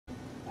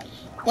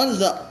What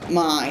is up,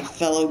 my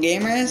fellow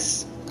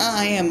gamers?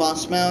 I am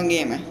Boss Smile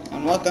Gamer,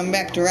 and welcome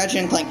back to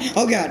Ratchet Clank.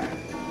 Oh god!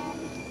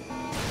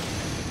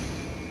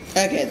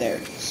 Okay, there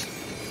it is.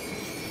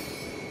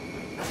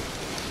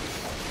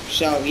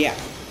 So, yeah.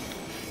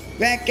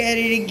 Back at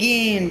it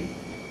again.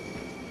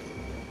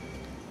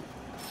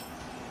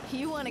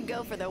 You want to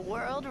go for the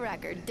world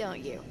record,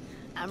 don't you?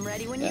 I'm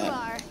ready when you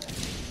are.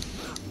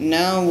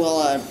 No,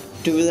 we'll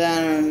do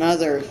that in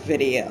another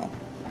video.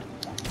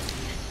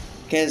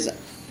 Because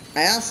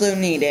I also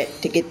need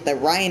it to get the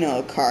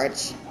Rhino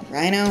cards.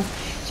 Rhino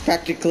is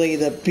practically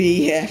the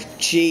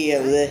BFG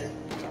of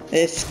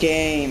this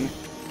game.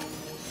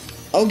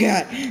 Oh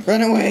god,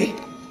 run away!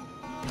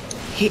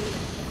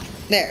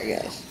 There he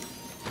goes.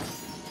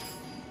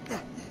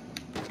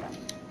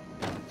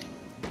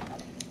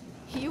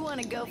 You want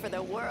to go for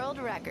the world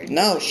record?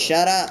 No,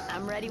 shut up.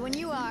 I'm ready when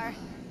you are.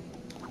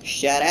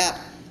 Shut up.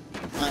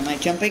 Am I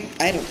jumping?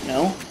 I don't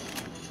know.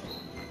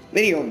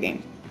 Video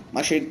game.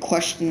 I should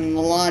question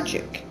the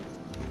logic.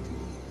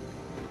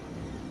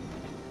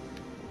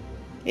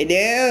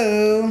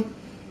 Hello?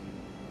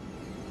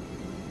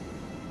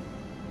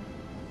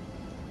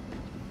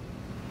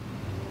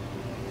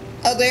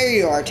 Oh, there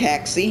you are,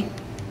 taxi.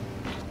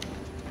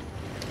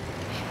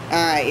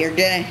 Alright,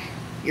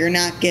 you're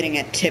not getting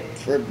a tip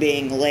for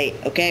being late,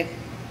 okay?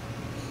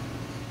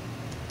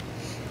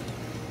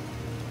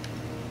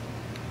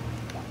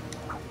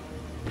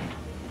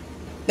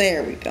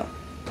 There we go.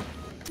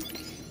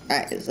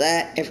 Alright, is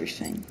that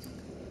everything?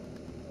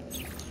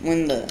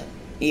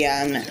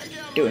 Yeah, I'm not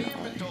doing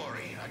all that.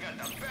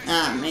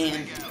 Ah,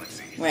 man.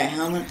 Wait,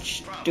 how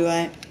much do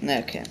I?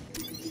 Okay.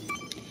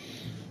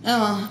 Oh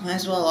well, might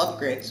as well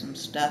upgrade some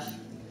stuff.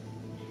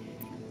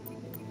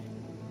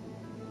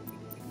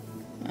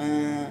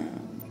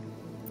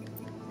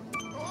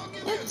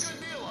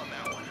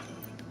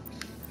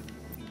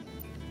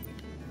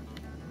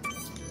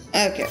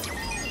 Okay.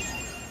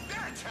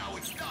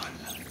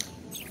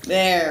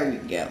 There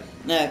we go.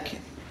 Okay.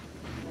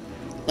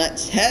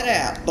 Let's head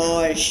out,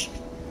 boys.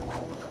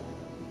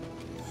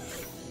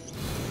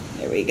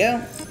 There we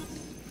go.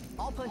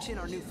 I'll punch in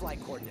our new flight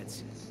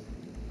coordinates.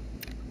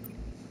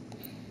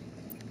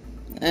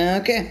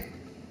 Okay.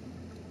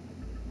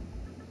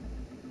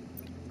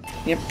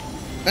 Yep.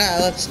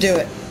 Let's do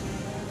it.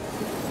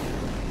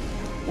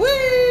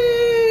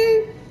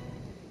 Woo!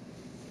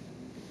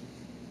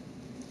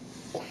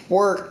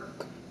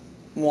 Quirk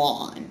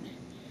One.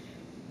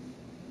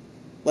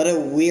 What a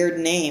weird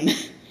name.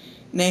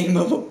 Name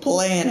of a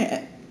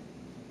planet.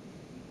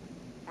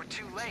 We're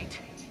too late.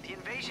 The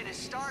invasion has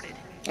started.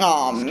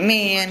 Oh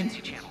man.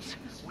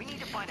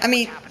 I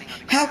mean,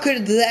 how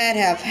could that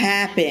have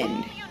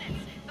happened?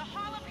 The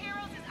Hall of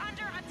Heroes is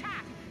under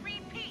attack.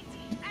 Repeat.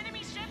 Enemy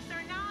ships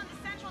are now in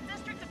the central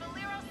district of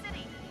Valero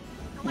City.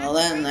 Well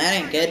then, that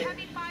ain't good.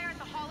 Heavy fire at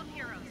the Hall of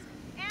Heroes.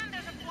 And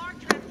there's a Clark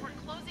transport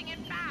closing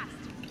in fast.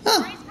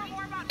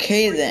 Huh.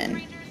 Okay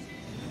then.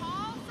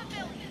 All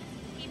civilians,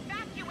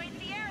 evacuate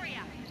the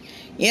area.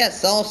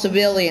 Yes, all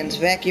civilians,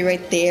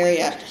 evacuate the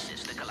area.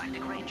 Assist the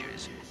Galactic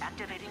Rangers,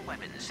 activating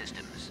weapons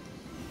systems.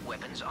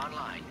 Weapons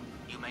online.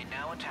 You may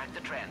now attack the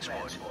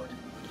transport.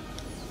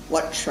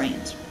 What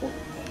transport?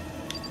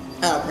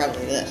 Oh,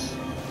 probably this.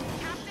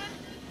 Captain,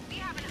 we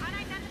have an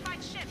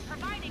unidentified ship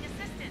providing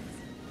assistance.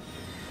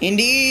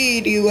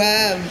 Indeed, you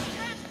have.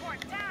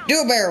 Transport down.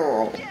 Do a barrel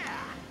roll. Yeah.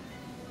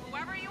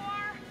 Whoever you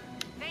are,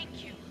 thank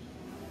you.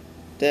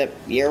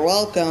 You're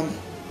welcome.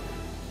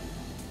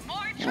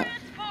 More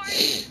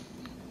transports.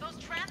 Those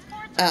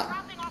transports are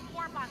dropping off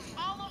warbots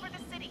all over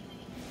the city.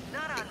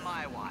 Not on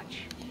my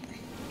watch.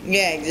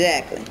 Yeah,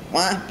 exactly.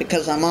 Why?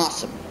 Because I'm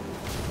awesome.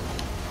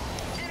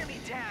 Enemy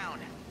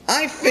down.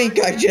 I think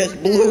I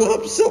just blew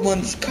up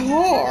someone's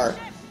car.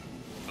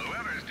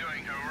 Whoever's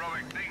doing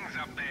heroic things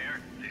up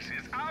there, this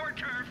is our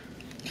turf.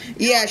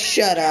 Yeah,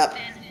 shut up.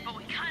 But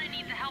we kind of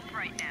need the help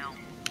right now.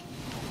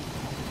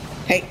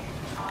 Hey.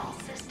 All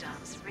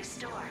systems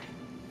restored.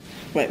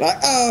 Wait, what?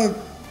 Oh,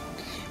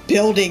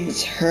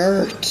 buildings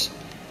hurt.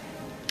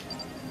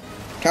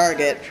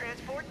 Target.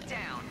 Transport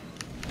down.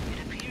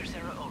 It appears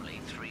there are only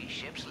 3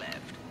 ships left.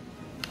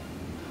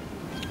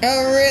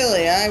 Oh,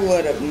 really? I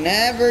would have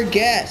never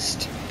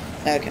guessed.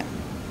 Okay.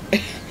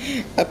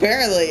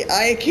 Apparently,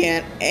 I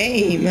can't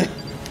aim.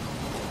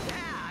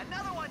 Ah,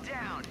 another one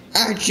down.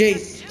 Ah,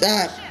 jeez.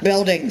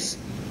 Buildings.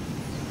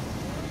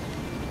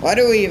 Why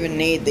do we even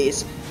need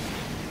these?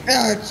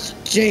 Ah,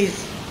 jeez.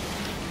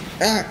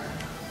 Ah.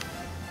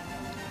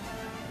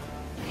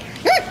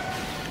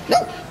 No!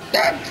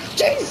 Ah,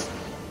 jeez!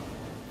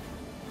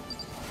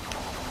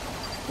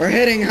 We're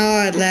hitting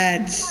hard,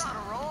 lads. On a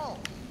roll.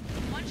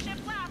 One ship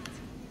left.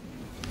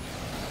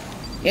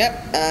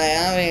 Yep, I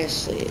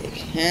obviously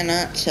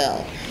cannot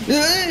tell.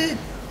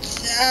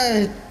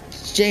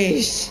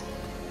 Jeez.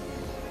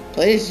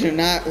 Please do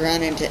not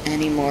run into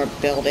any more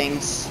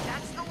buildings.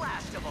 That's the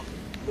last of them.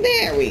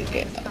 There we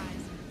go. Guys,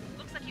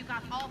 looks like you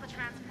got all the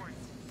transports.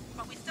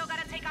 But we still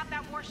gotta take out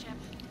that warship.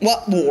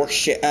 What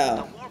warship? The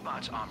Oh.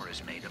 Warbot's armor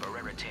is made of a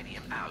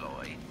raritanium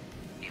alloy.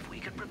 If we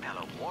could propel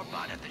a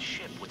warbot at the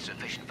ship with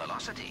sufficient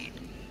velocity,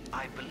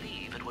 I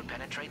believe it would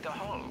penetrate the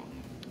hull.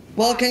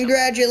 Well,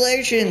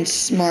 congratulations,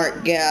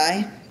 smart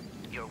guy.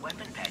 Your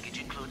weapon package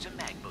includes a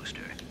mag booster.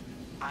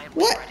 I am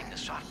What? rewriting the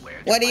software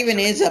to What even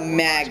isolate is a warbots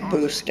mag on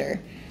booster?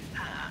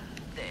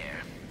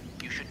 There.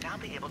 You should now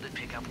be able to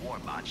pick up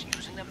warbots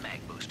using the mag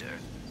booster.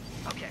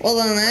 Okay. Well,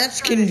 then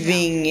that's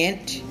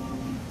convenient.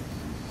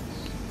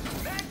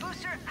 Mag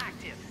booster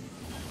active.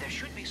 There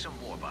should be some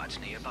warbots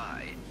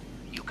nearby.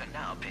 You can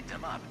now pick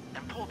them up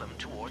and pull them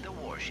toward the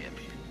warship.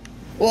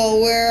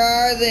 Well, where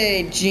are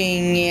they,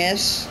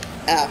 genius?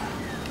 Oh.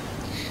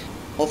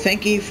 Well,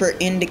 thank you for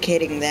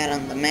indicating that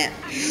on the map.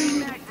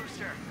 Mag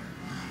booster.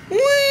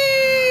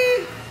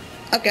 Whee!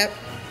 Okay.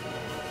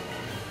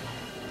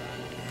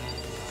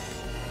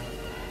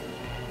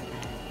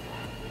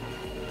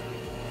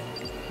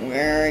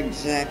 Where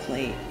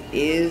exactly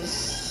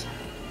is...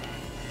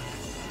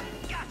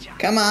 Gotcha.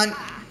 Come on.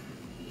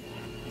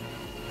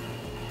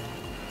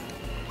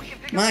 We can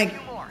pick My... up a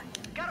few more.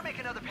 Gotta make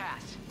another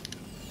pass.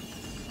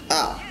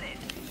 Oh. Get it.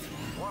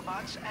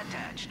 Warbots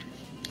attached.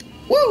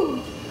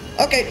 Woo!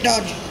 Okay,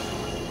 dodge.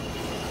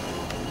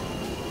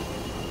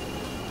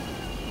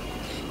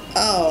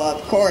 Oh,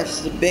 of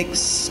course, the big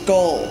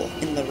skull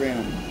in the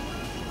room.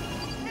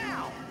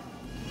 Now.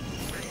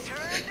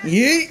 Return to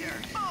Yeet! sender.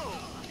 Boom.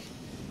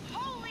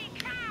 Holy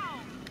cow!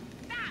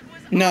 That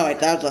was No, wait,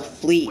 that was a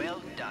fleet.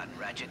 Well done,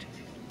 Ratchet.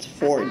 It's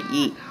Ford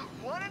Yeet.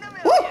 One in a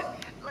Woo! million.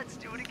 Let's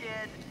do it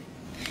again.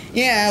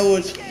 Yeah, it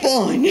was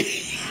fun.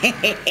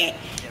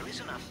 There is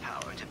enough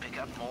power to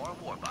pick up more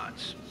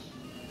warbots.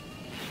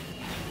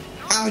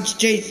 Ouch,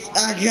 Jace.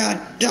 I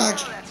got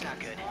dodged. Oh, that's not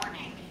good.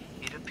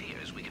 It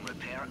appears we can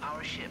repair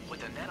our ship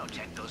with the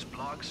nanotech those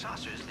blog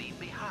saucers leave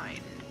behind.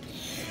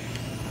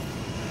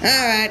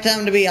 Alright,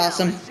 time to be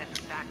awesome. Let's send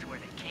them back to where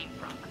they came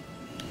from.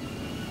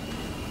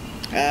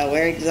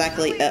 Where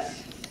exactly?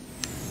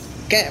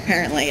 Okay,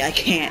 apparently I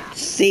can't That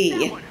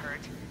see. one hurt.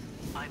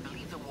 I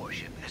believe the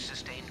warship has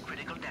sustained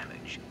critical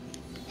damage.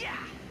 Yeah,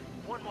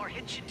 one more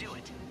hit should do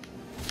it.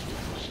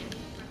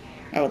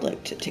 I would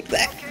like to take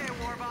that. Okay,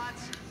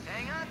 warbots,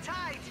 hang on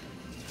tight.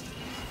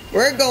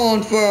 We're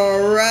going for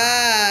a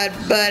ride,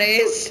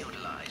 buddies.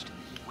 Utilized.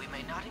 We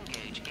may not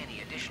engage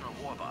any additional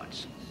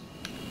warbots.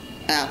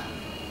 Oh.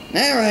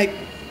 Alright.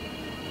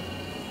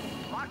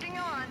 Locking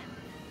on.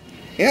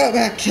 Go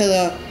back to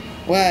the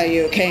where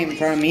you came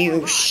from,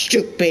 you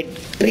stupid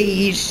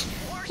bees.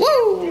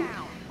 Woo!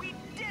 Down. We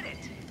did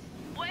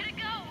it. way to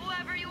go,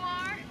 whoever you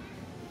are.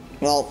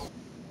 Well,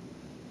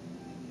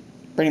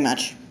 pretty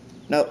much.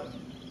 Nope.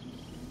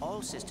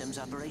 All systems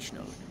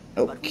operational.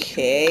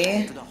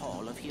 Okay. To the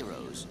Hall of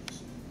Heroes.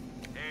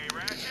 Hey,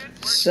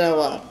 Ratchet,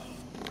 So,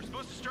 we're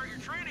supposed to start your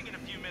training in a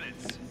few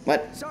minutes.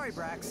 what? Sorry,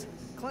 Brax.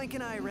 Clank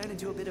and I ran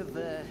into a bit of,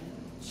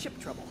 ship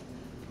trouble.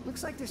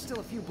 Looks like there's still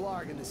a few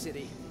blarg in the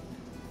city.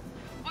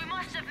 We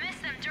must have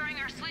missed them during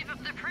our sweep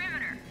of the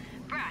perimeter.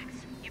 Brax,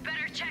 you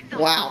better check the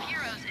Wow. Hall of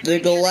Heroes and The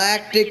make sure they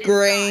Galactic can't be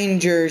inside.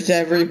 Rangers,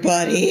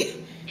 everybody.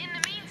 In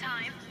the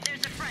meantime,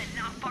 there's a friend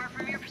not far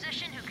from your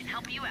position who can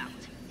help you out.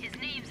 His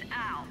name's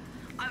Al.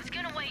 I was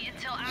gonna wait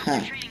until after Huh.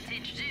 training to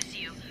introduce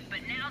you, but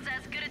now's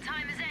as good a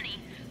time as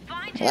any.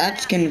 Find him Well, that's and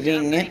ask him to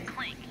convenient. upgrade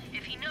Clank.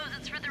 If he knows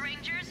it's for the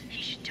Rangers,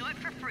 he should do it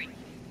for free.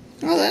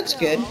 Oh, that's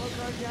good.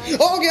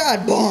 Oh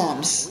god,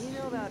 bombs! We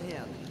know about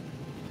him.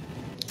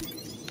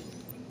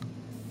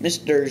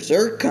 Mr.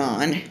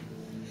 Zircon.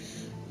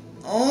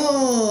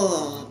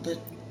 Oh, but...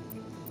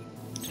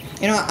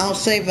 You know what, I'll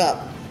save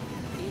up.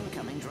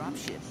 Incoming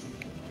dropship.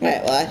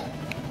 Wait, what?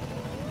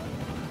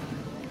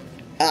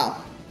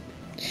 Oh.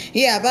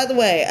 Yeah, by the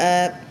way,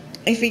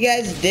 if you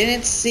guys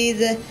didn't see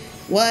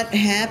what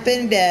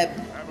happened,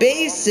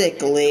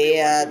 basically,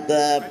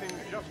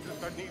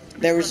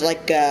 there was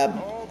like,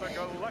 All the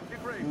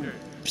Galactic Rangers.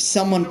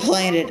 someone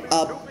planted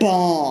a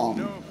bomb.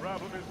 No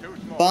problem is too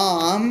small.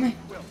 Bomb. We'll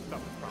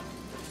stop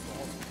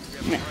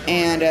the problem.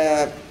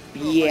 And,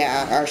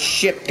 yeah, our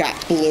ship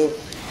got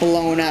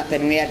blown up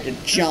and we had to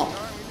jump.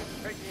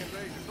 Taking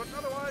invasion, but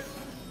otherwise,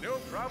 no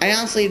problem. I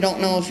honestly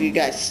don't know if you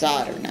guys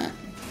saw it or not.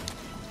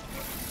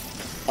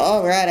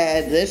 Alright, I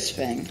had this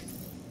thing.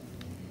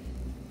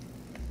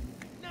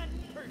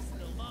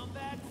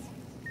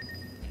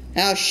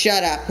 Now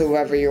shut up,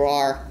 whoever you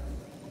are.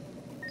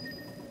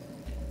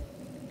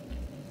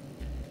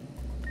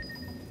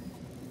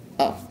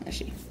 Oh, I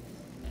see.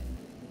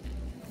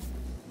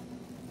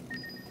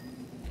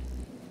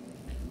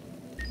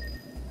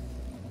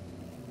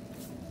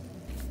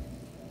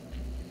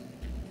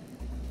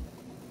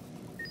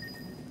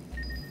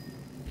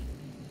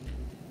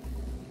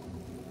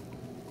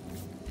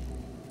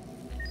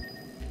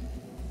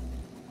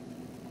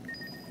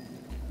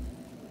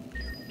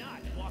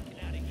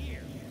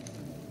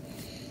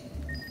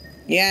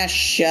 Yeah,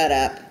 shut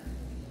up.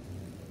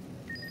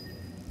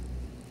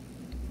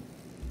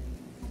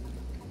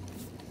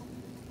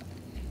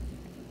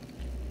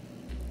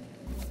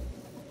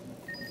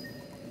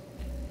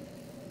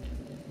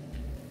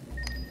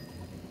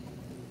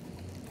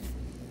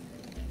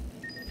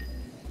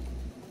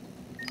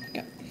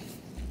 Go.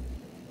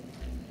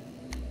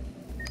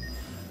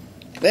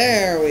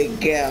 There we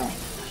go.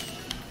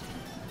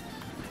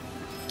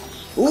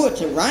 Ooh,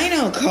 it's a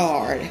Rhino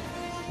card.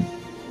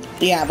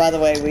 Yeah, by the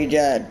way, we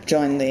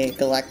joined the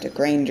Galactic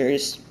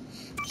Rangers.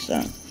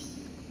 So.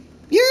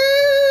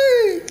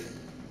 Yay!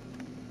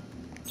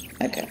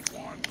 Okay.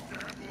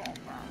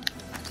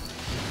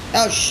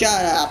 Oh,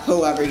 shut up,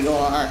 whoever you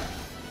are.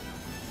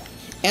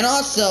 And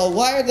also,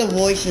 why are the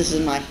voices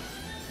in my...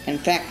 In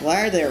fact,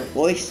 why are there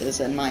voices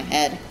in my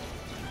head?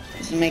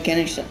 Doesn't make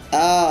any sense.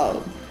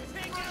 Oh.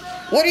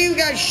 What are you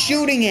guys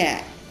shooting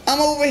at?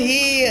 I'm over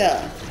here.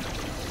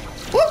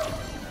 Whoop.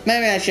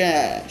 Maybe I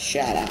should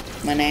shut up.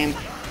 My name.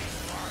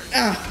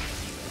 Ah.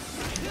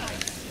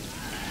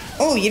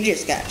 Oh, you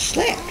just got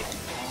slick.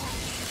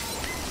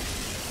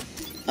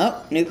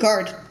 Oh, new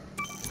card.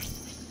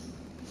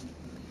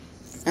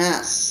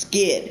 Ah,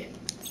 skid.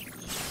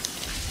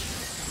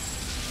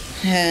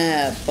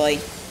 Ah, boy.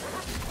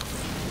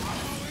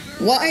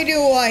 Why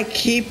do I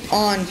keep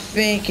on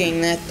thinking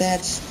that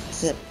that's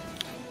the...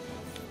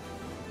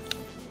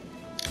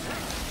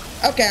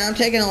 Okay, I'm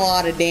taking a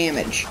lot of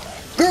damage.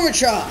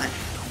 Groovatron!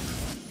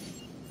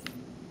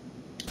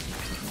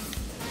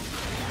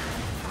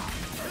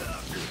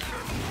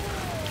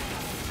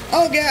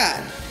 Oh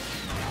god!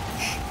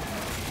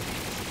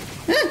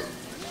 Huh.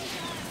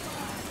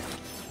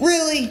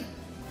 Really?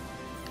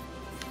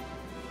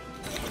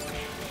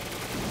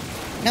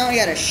 Now I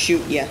gotta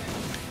shoot ya.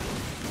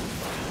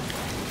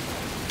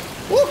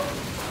 Woo! Oh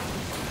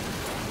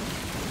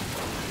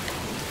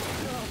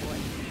boy.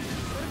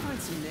 Better find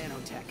some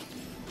nanotech.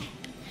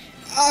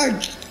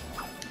 Arg!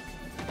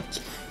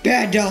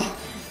 Bad dog.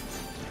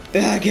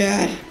 Oh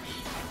god.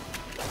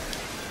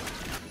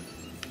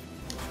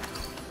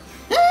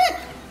 Ah!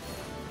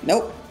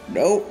 Nope.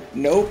 Nope.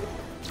 Nope.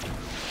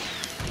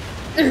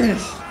 Oh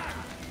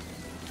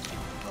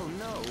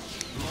no,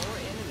 more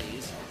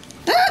enemies.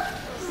 Ah!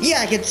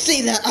 Yeah, I can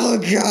see that. Oh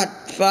god.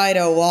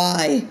 Fido,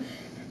 why?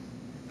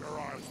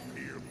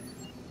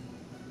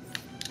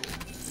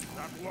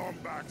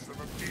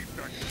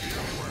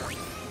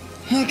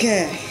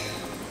 Okay.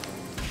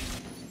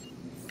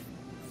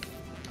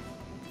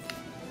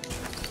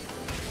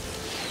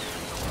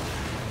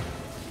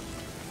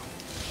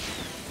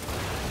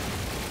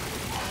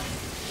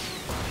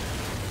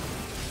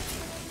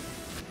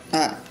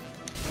 Ah.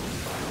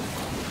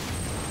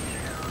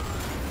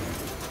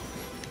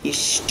 You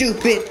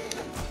stupid.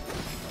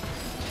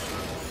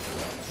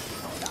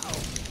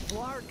 Uh-oh.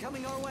 Blarg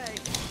coming our way.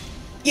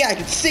 Yeah, I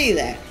can see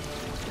that.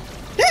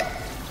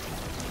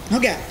 Ah!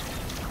 Okay.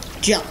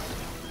 Jump.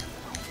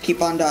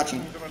 Keep on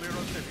dodging.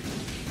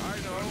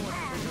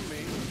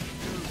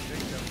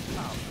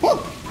 Woo!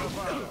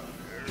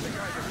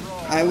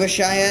 I wish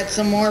I had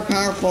some more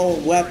powerful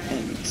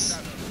weapons.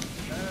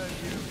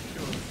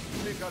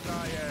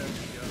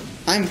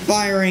 I'm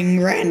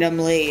firing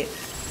randomly.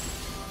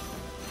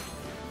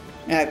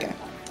 Okay.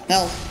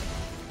 Health.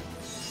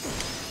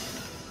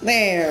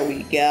 There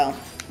we go.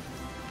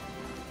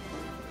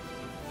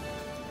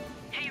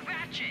 Hey,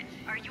 Ratchet,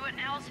 are you at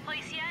Al's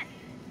place yet?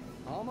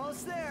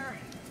 Almost there.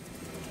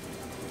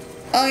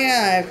 Oh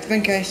yeah, I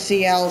think I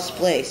see Al's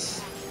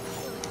place.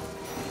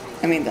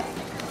 I mean,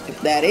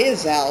 if that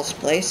is Al's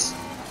place.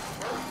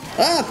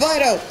 Ah,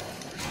 Fido!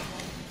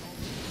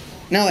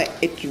 No, wait,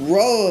 it's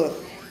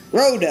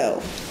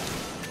Rodo.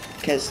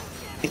 Because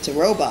it's a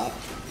robot.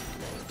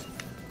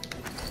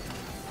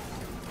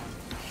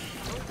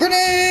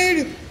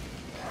 Grenade!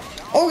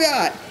 Oh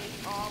god!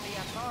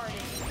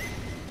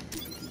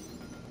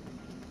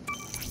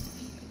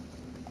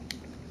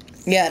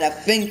 Yeah, to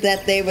think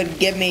that they would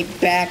give me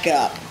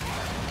backup.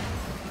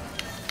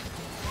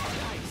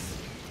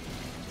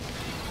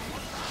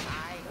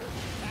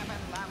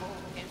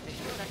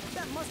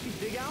 That must be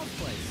Big Al's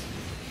place.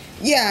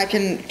 Yeah, I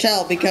can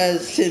tell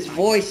because his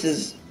voice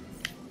is...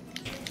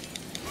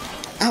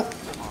 Ow!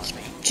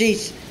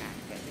 Jeez.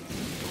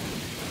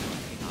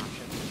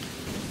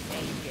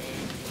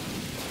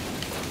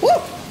 Woo!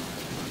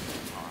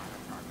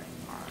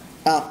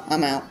 Oh,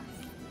 I'm out.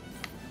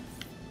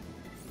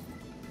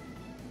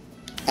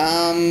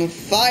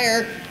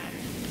 Fire!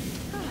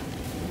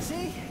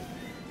 See?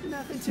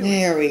 Nothing to it.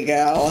 There we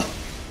go.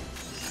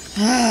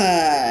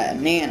 Ah,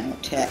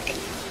 nanotech.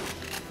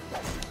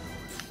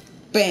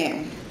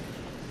 Bam.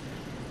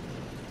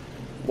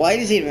 Why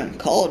is it even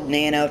called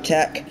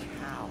nanotech?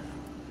 How?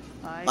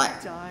 I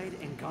What? died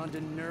and gone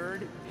to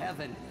nerd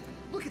heaven.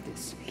 Look at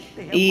this.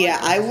 They have Yeah,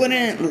 I microphones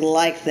wouldn't on.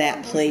 like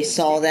that place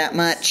all that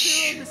much.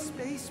 Still the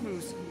Space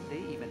Moose. They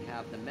even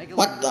have the Mega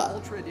What Lunar the?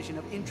 Ultra Edition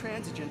of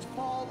Intransigence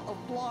Fall of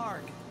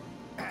Blarg.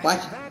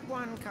 What? That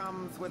one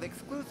comes with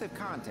exclusive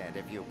content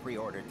if you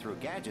pre-ordered through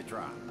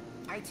Gadgetron.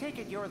 I take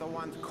it you're the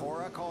ones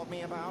Cora called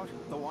me about?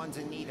 The ones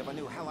in need of a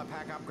new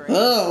helipack upgrade?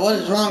 Oh, what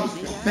is wrong with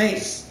your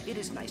face? It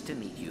is nice to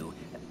meet you.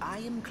 I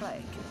am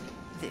Clank.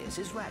 This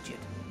is Ratchet.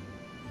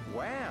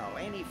 Well,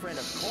 any friend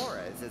of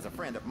Cora's is a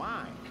friend of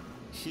mine.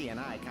 She and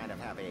I kind of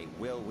have a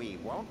will we,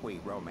 won't we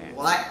romance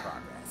What? in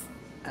progress.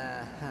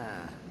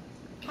 Uh-huh.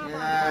 Hop on to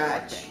my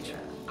Gotcha. workbench.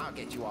 I'll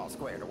get you all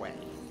squared away.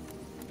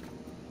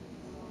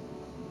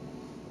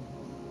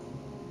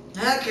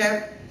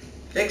 Okay.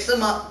 Fix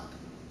them up.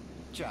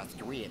 Just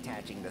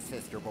reattaching the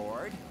sister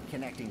board,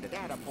 connecting the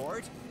data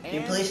port, and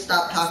Can you please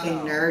stop talking,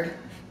 presto. nerd?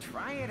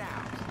 Try it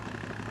out.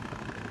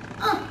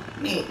 Oh,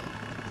 neat.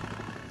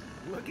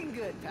 Looking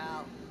good,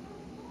 pal.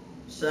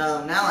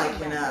 So now I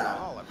can,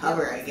 All of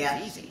hover, Heroes I is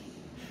guess. Easy.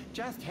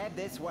 Just head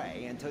this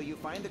way until you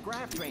find the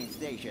Grav train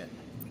station.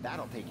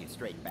 That'll take you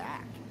straight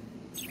back.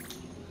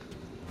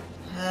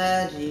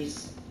 Ah,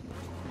 jeez.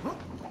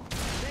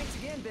 Thanks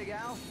again, Big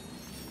Al.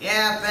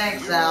 Yeah,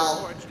 thanks, You're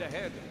Al. forged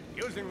ahead,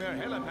 using their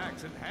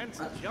helipacks'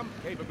 enhanced jump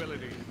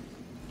capability.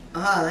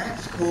 Ah,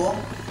 that's cool.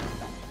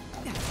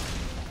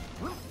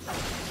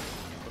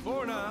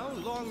 Before now,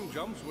 long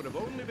jumps would have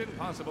only been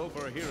possible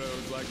for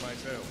heroes like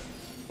myself.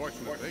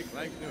 Fortunately,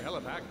 Clank's new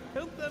helipack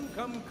helped them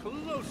come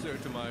closer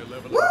to my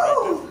level of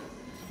Woo! greatness.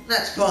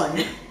 That's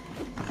fun.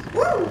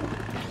 Woo!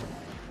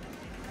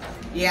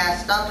 Yeah,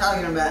 stop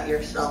talking about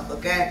yourself,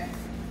 okay?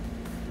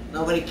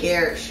 Nobody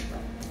cares.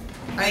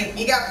 I mean,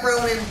 you got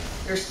thrown in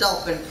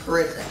yourself in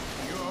prison.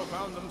 Hero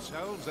found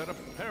themselves at a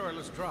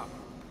perilous drop.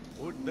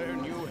 Would their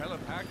new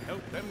helipack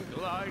help them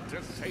glide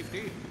to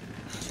safety?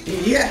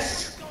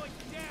 Yes!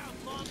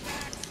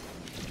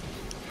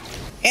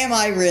 Am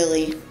I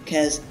really?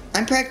 Because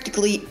I'm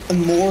practically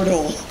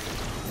immortal.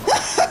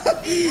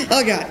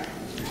 Oh god.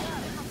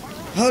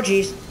 Oh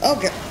jeez. Oh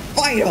god.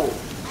 Fido!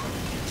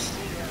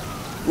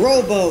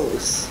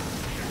 Robos!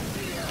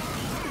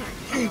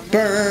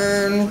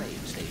 Burn!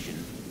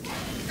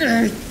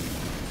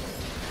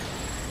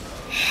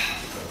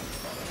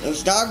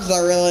 Those dogs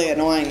are really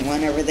annoying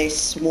whenever they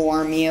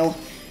swarm you.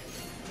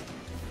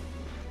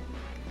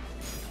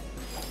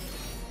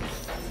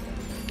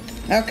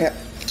 Okay.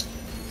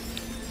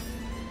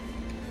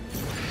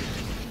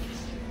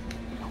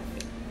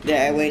 Did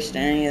I waste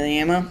any of the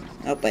ammo?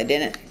 Nope, I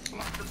didn't.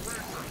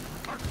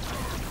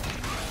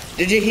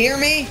 Did you hear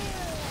me?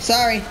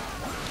 Sorry.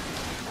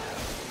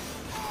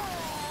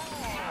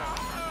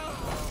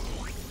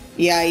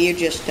 Yeah, you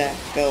just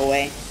go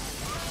away.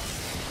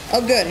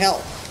 Oh good,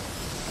 help.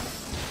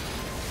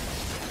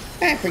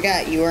 I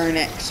forgot you earn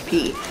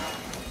XP.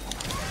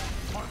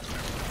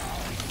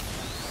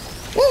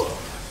 Woo!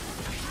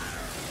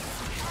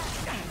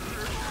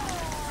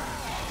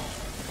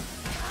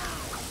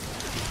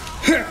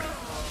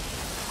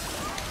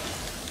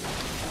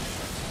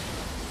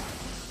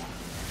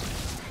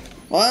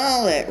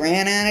 Well, it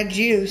ran out of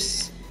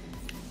juice.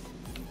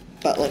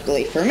 But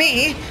luckily for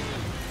me,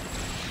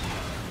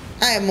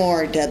 I have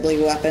more deadly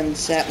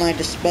weapons at my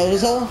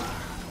disposal.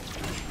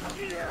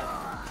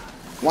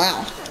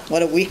 Wow,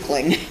 what a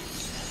weakling.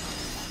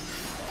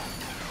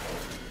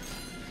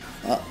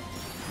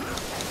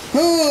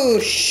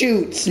 Who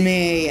shoots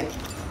me?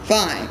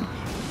 Fine.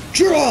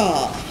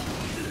 Draw!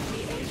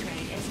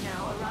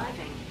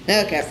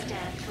 Okay.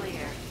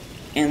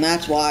 And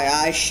that's why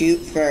I shoot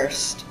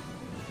first.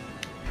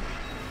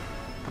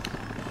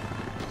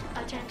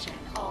 Attention,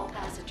 all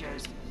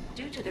passengers.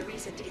 Due to the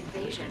recent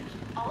invasion,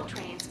 all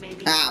trains may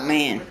be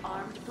man. with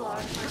armed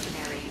blood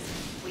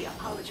mercenaries. We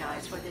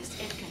apologize for this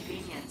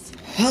inconvenience.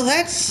 Well,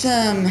 that's,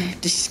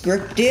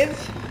 descriptive.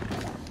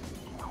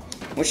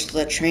 Which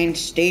the train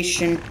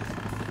station,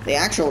 the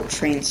actual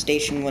train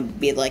station would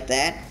be like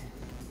that.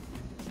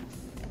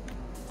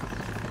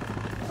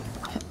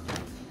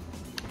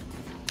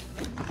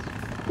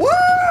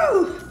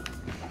 Woo!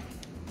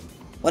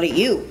 What are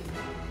you?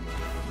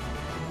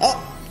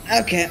 Oh,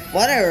 okay,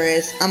 whatever it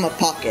is, I'ma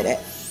pocket it.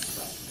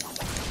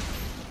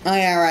 Oh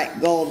yeah,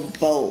 right, gold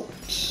bolt.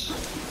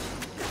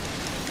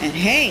 And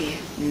hey,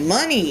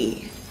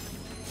 money!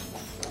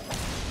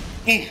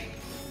 Eh.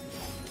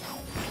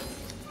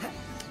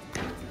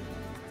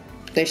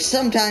 They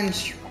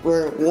sometimes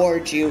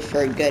reward you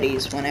for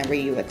goodies whenever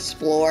you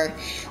explore.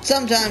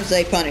 Sometimes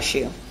they punish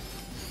you.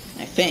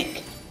 I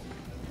think.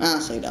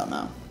 Honestly, don't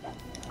know.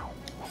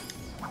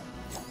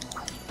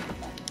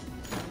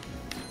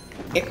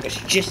 It was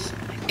just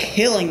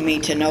killing me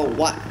to know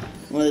what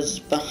was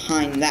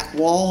behind that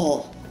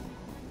wall.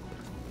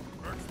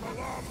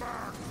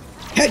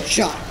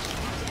 Headshot!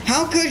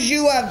 How could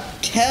you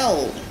have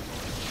told?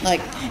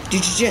 Like,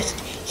 did you just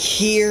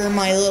hear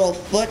my little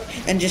foot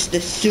and just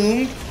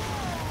assume?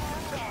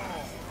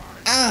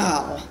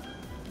 Ow!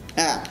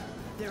 Ah.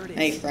 There it is.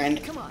 Hey,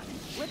 friend. Come on,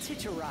 let's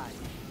hitch a ride.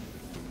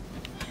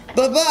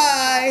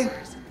 Bye-bye!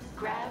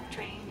 Grav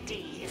Train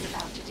D is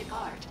about to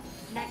depart.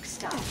 Next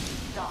stop,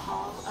 the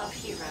Hall of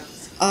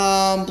Heroes.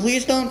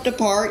 Please don't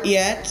depart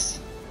yet.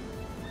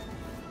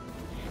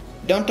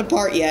 Don't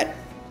depart yet.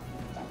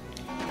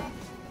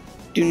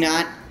 Do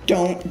not.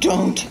 Don't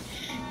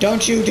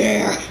you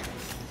dare.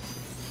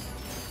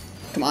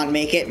 Come on,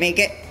 make it.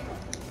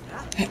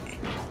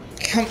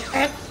 Come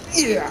on.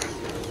 Yeah.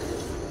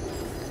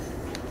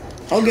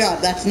 Oh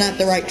god, that's not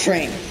the right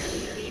train.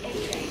 The A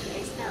train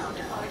is now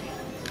departing.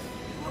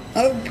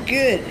 Oh,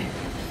 good.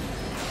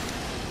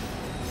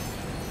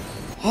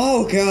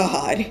 Oh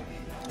god.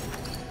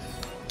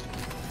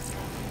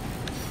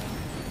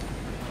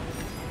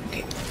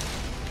 Okay.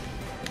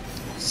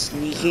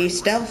 Sneaky,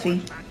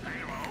 stealthy.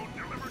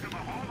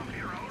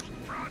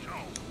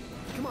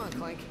 Come on,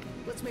 Clank.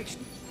 make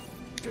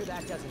sure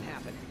that doesn't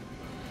happen.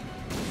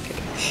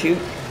 Shoot.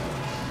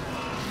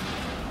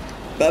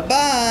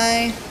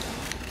 Bye-bye.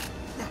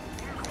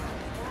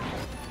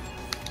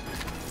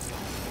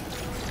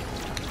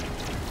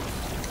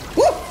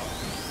 Woo!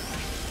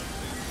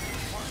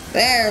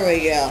 There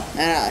we go.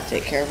 Now I'll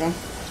take care of him.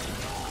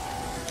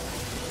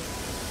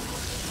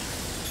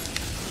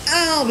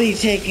 I'll be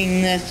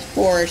taking this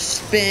for a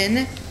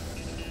spin.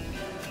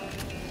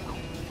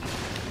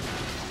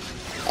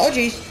 Oh,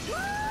 jeez.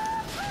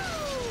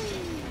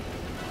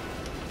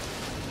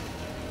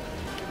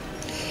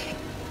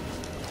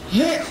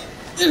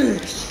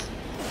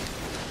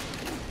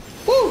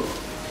 Woo!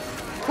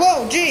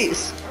 Whoa,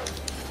 jeez.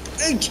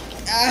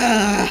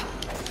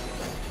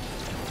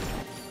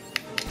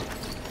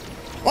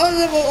 What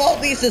is it with all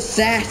these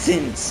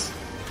assassins?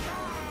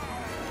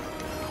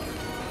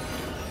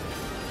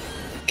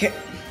 Okay.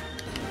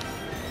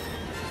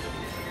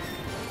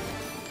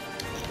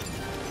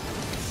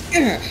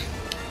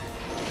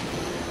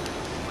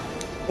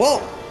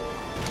 Whoa!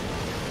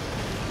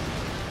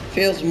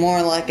 Feels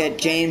more like a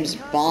James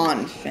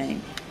Bond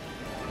thing.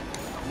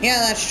 Yeah,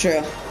 that's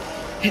true.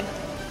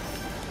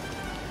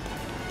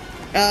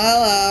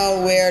 Oh,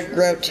 hello, weird,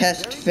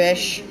 grotesque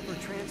fish.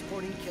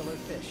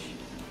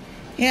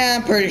 Yeah,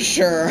 I'm pretty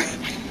sure.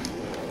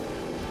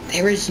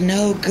 There is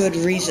no good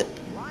reason.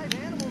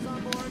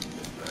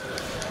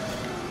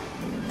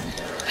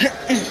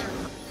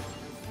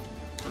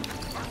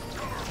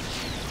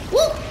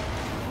 Woo!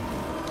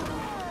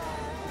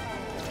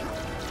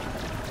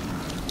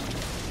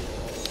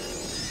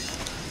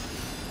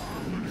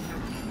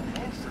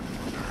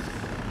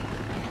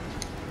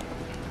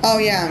 Oh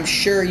yeah, I'm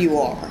sure you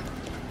are.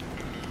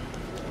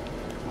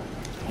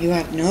 You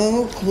have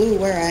no clue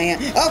where I am.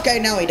 Okay,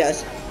 now he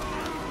does.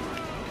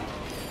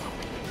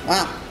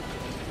 Wow.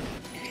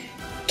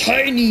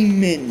 Tiny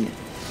men.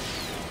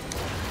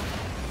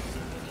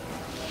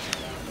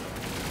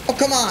 Oh,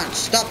 come on,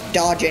 stop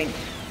dodging.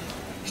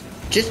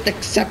 Just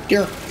accept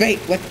your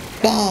fate with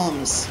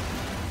bombs.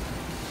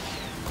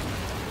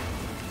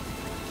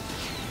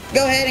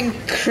 Go ahead and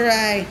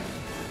cry.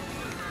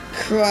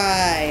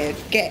 Cry.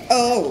 Okay.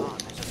 Oh.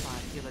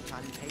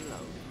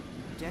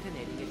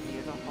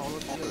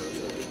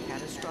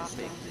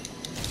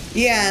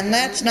 Yeah, and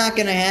that's not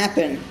gonna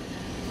happen.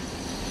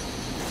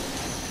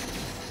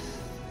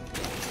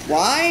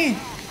 Why?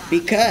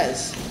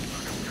 Because,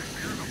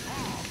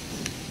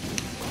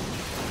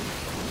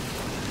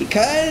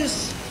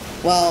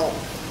 well,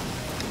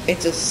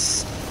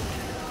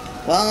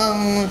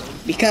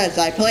 because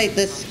I played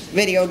this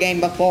video game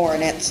before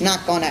and it's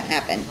not gonna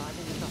happen.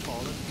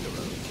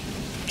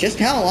 Just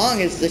how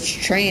long is this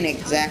train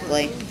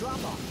exactly?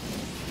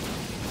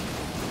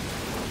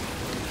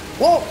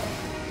 Whoa!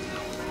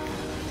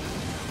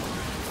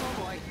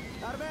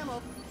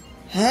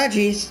 Ah,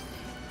 jeez.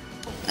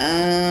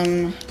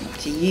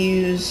 To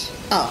use...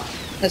 Oh,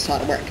 that's how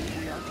to work.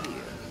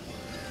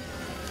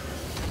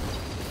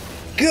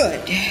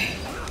 Good.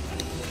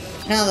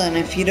 Now then,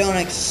 if you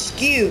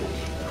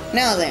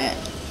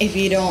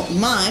don't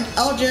mind,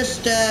 I'll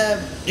just,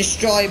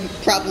 destroy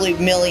probably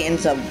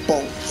millions of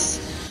bolts.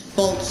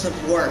 Bolts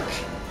of work.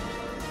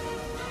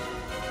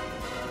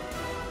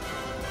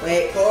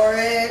 Wait for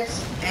it,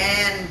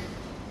 and...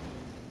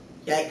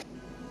 Yikes.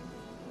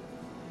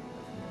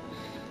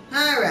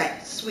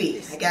 Alright,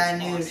 sweet. I got a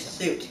new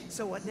suit.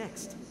 So what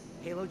next?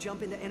 Halo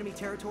jump into enemy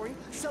territory?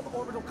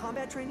 Suborbital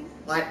combat training?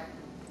 What?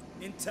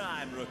 In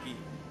time, rookie.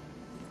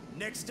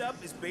 Next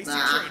up is basic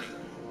Nah. training.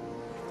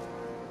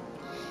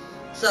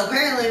 So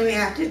apparently we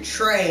have to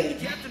train.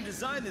 The captain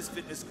designed this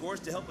fitness course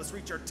to help us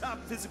reach our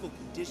top physical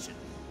condition.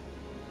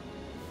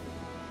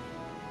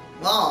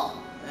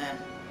 Well, then.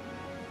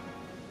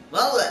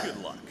 Well then.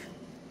 Good luck.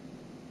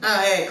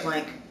 Oh, hey,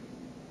 Clank.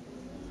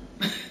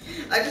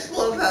 I just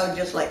love how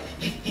just like...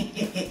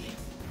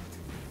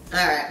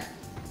 Alright.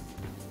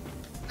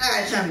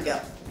 Alright, time to go.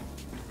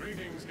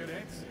 Greetings,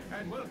 cadets,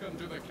 and welcome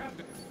to the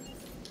Captain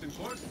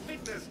Course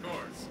Fitness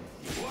Course.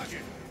 Watch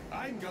it.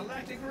 I'm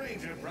Galactic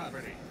Ranger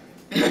property.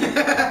 So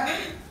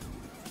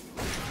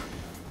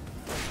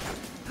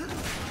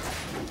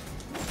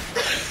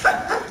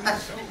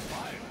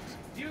violent.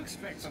 Do you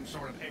expect some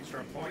sort of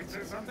extra points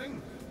or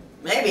something?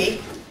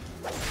 Maybe.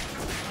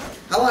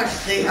 I want to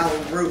see how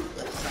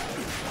ruthless I am.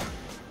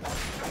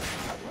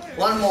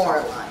 One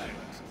more line.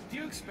 Do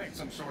you expect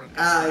some sort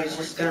of He's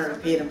just gonna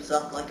repeat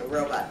himself like a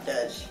robot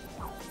does.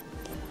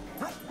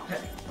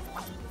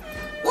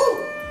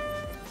 Woo!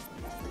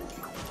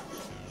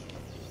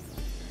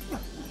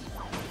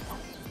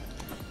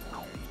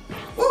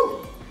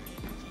 Woo!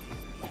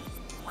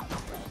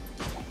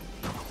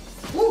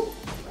 Woo!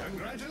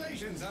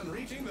 Congratulations on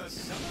reaching the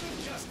summit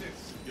of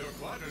justice. Your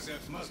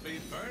quadriceps must be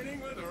burning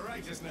with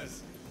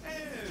righteousness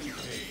and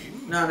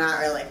pain. No, not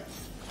really.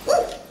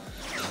 Woo!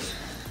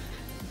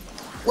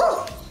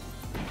 Woo!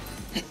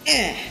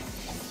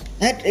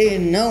 That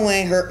in no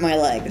way hurt my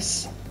legs.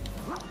 It's time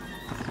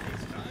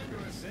to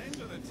ascend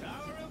to the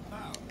Tower of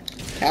Power.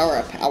 Tower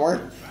of Power?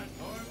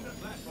 Platform to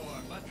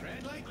platform, but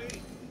tread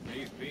lightly.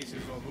 These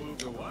pieces will move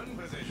to one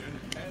position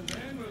and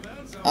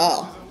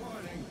Oh.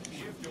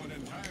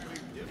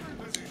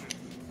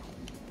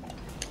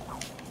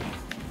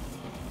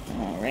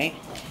 Alright.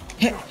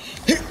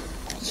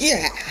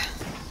 Yeah,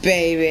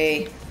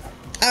 baby.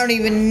 I don't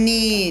even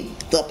need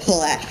the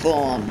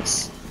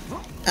platforms.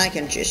 I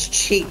can just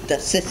cheat the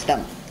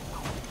system.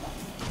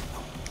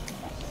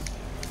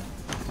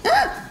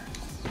 Ah!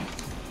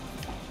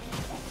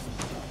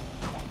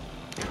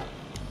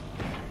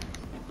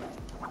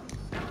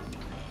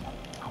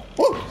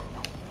 Woo!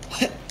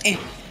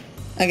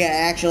 Okay,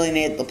 I actually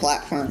need the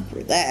platform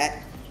for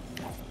that.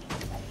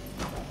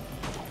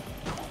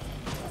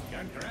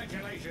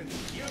 Congratulations,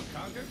 you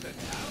conquered the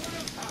Tower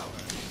of Power.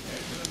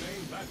 Head to the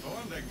main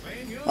platform to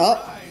claim your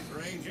prize,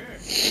 Ranger.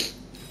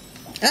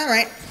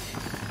 Alright.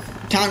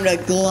 Time to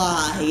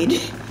glide.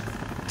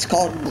 It's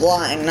called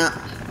gliding,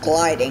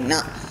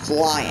 not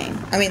flying.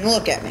 I mean,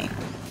 look at me.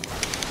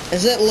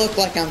 Does it look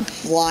like I'm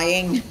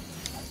flying?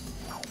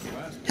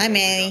 Hi,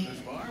 Manny.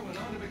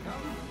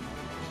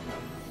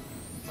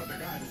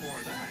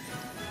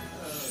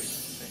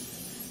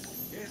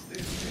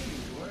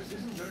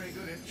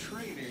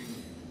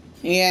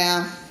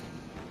 Yeah.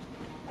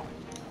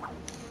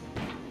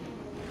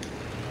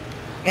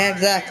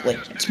 Exactly.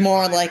 It's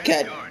more like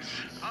a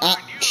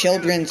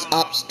children's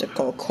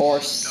obstacle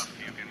course.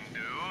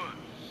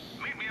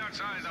 Meet me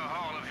outside the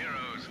Hall of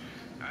Heroes.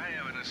 I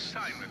have an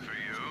assignment for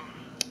you.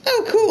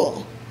 Oh,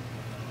 cool.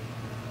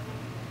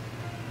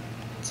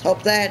 Let's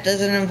hope that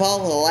doesn't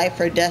involve a life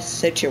or death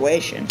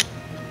situation.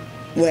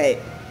 Wait,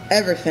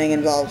 everything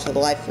involves a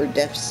life or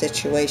death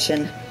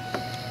situation.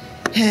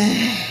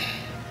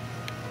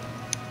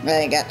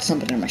 I got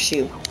something in my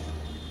shoe.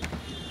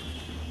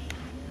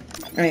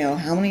 Anyway,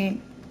 how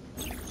many?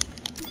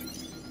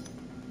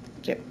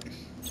 Yep.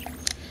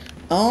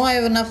 Oh, I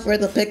have enough for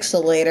the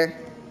pixelator.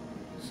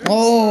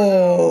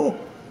 Oh!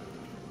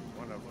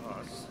 One of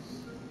us.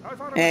 I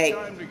thought it Hey.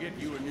 was time to get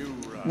you a new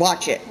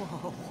Watch it.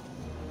 Whoa.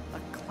 A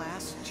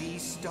Class G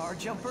Star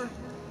Jumper?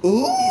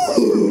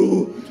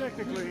 Ooh!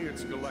 Technically,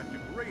 it's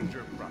Galactic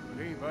Ranger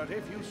property, but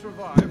if you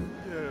survive,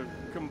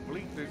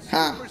 complete this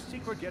super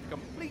secret yet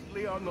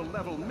completely on the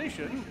level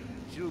mission,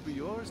 she'll be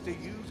yours to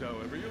use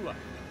however you like.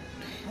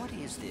 What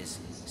is this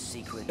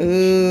secret?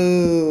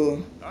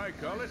 Ooh. I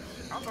call it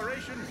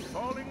Operation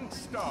Falling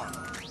Star.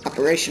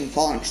 Operation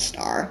Falling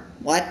Star.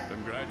 What?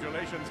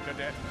 Congratulations,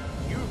 Cadet.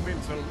 You've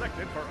been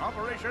selected for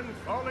Operation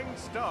Falling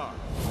Star.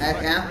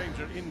 Yeah?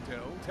 Ranger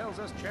Intel tells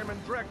us Chairman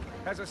Drek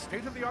has a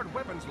state-of-the-art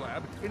weapons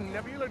lab in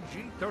Nebula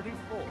G-34.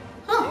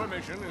 Your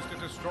mission is to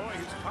destroy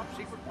his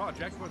top-secret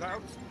project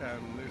without,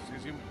 and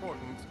this is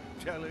important,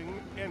 telling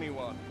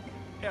anyone.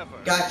 Ever.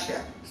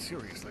 Gotcha.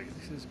 Seriously,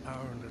 this is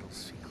our little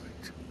secret.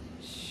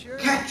 Sure.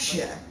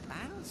 Gotcha.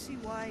 I don't see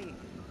why.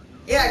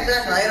 Yeah,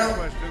 exactly. I don't.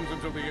 Questions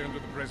until the end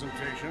of the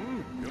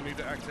presentation. You'll need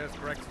to access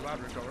Breck's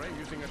laboratory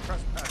using a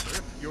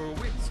trespasser, your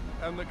wits,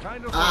 and the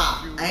kind of...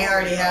 I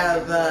already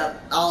have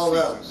all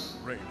of those.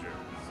 Rangers,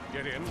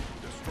 get in,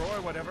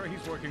 destroy whatever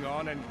he's working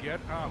on, and get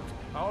out.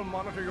 I'll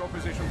monitor your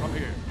position from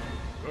here.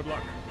 Good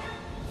luck.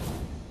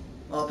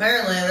 Well,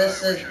 apparently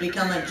this has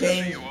become a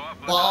James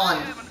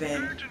Bond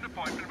thing. Urgent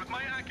appointment with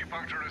my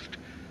acupuncturist.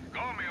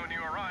 Call me when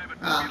you arrive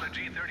at Nebula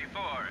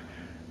G-34.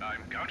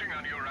 I'm counting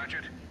on you,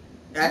 Ratchet.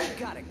 Gotcha. You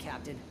got it,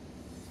 Captain.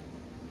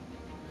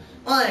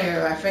 Well,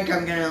 anyway, I think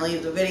I'm gonna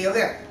leave the video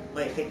here.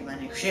 What do you think of my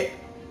new shit?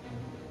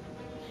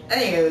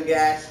 Anyway,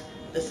 guys,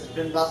 this has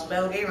been Boss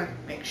Bell Gamer.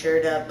 Make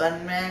sure to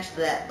button mash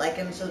that like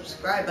and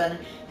subscribe button,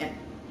 and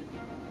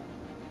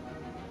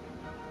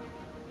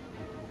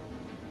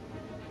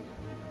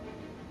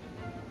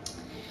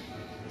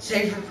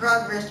save your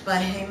progress by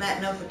hitting that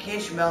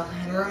notification bell.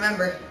 And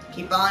remember,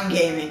 keep on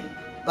gaming.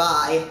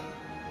 Bye.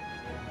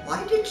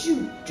 Why did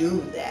you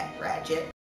do that, Ratchet?